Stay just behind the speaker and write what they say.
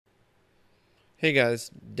Hey guys,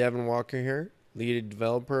 Devin Walker here, lead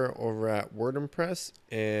developer over at WordImpress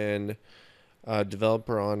and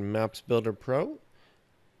developer on Maps Builder Pro.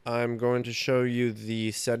 I'm going to show you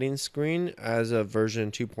the settings screen as of version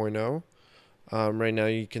 2.0. Right now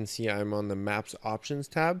you can see I'm on the Maps Options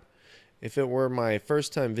tab. If it were my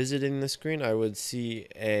first time visiting the screen, I would see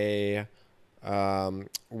a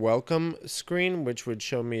welcome screen, which would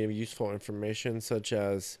show me useful information such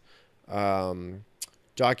as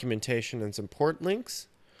documentation and support links.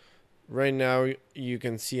 Right now you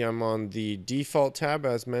can see I'm on the default tab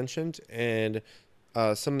as mentioned, and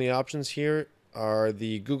some of the options here are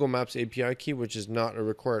the Google Maps API key, which is not a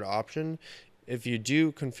required option. If you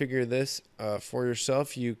do configure this for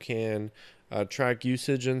yourself, you can track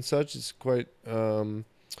usage and such. It's quite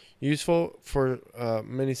useful for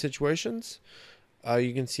many situations.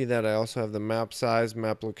 You can see that I also have the map size,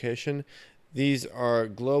 map location. These are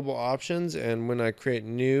global options, and when I create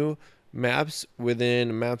new maps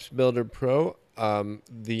within Maps Builder Pro,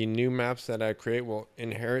 the new maps that I create will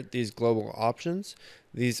inherit these global options.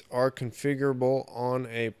 These are configurable on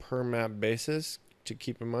a per map basis to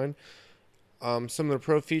keep in mind. Some of the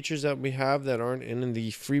pro features that we have that aren't in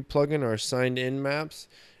the free plugin are signed in maps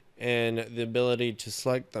and the ability to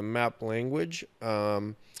select the map language.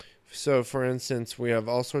 So for instance, we have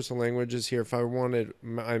all sorts of languages here. If I wanted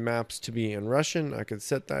my maps to be in Russian, I could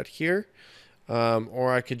set that here.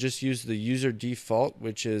 Or I could just use the user default,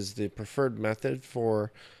 which is the preferred method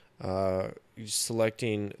for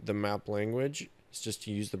selecting the map language. It's just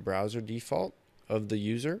to use the browser default of the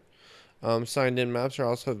user. Signed in maps are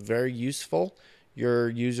also very useful. Your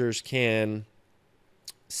users can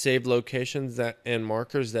save locations and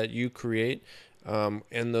markers that you create,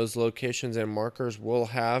 and those locations and markers will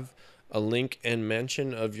have a link and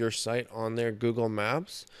mention of your site on their Google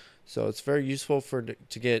Maps. So it's very useful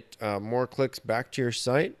to get more clicks back to your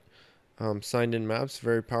site. Signed in maps,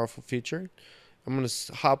 very powerful feature. I'm going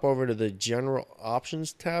to hop over to the general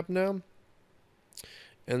options tab now.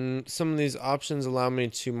 And some of these options allow me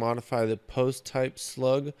to modify the post type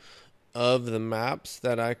slug of the maps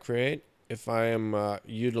that I create if I am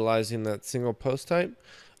utilizing that single post type.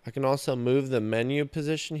 I can also move the menu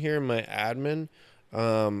position here in my admin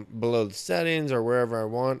below the settings or wherever I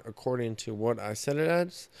want according to what I set it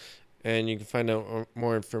as. And you can find out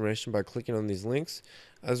more information by clicking on these links,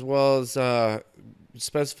 as well as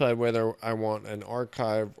specify whether I want an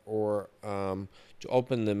archive or to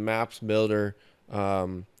open the Maps Builder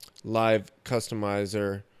live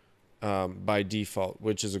customizer by default,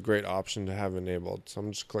 which is a great option to have enabled. So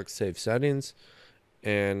I'm just click Save Settings,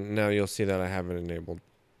 and now you'll see that I have it enabled.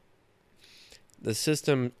 The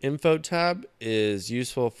System Info tab is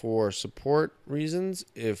useful for support reasons.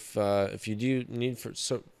 If you do need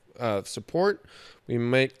support, we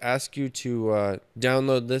might ask you to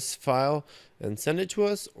download this file and send it to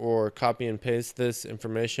us, or copy and paste this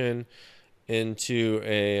information into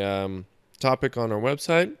a topic on our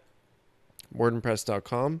website,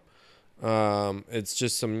 wordimpress.com. It's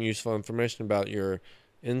just some useful information about your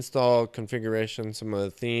install configuration, some of the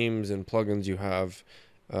themes and plugins you have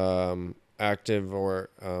active or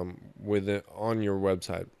with it on your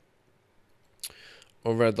website.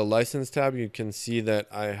 Over at the license tab, you can see that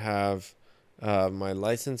I have my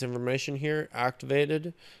license information here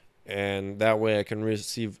activated, and that way I can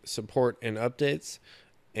receive support and updates.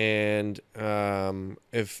 And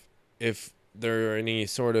if there are any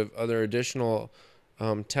sort of other additional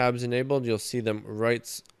tabs enabled, you'll see them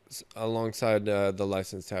right alongside the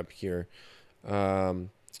license tab here.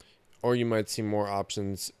 Or you might see more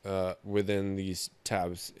options within these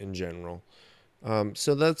tabs in general.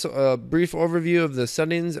 So that's a brief overview of the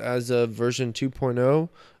settings as of version 2.0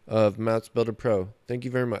 of Maps Builder Pro. Thank you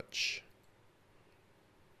very much.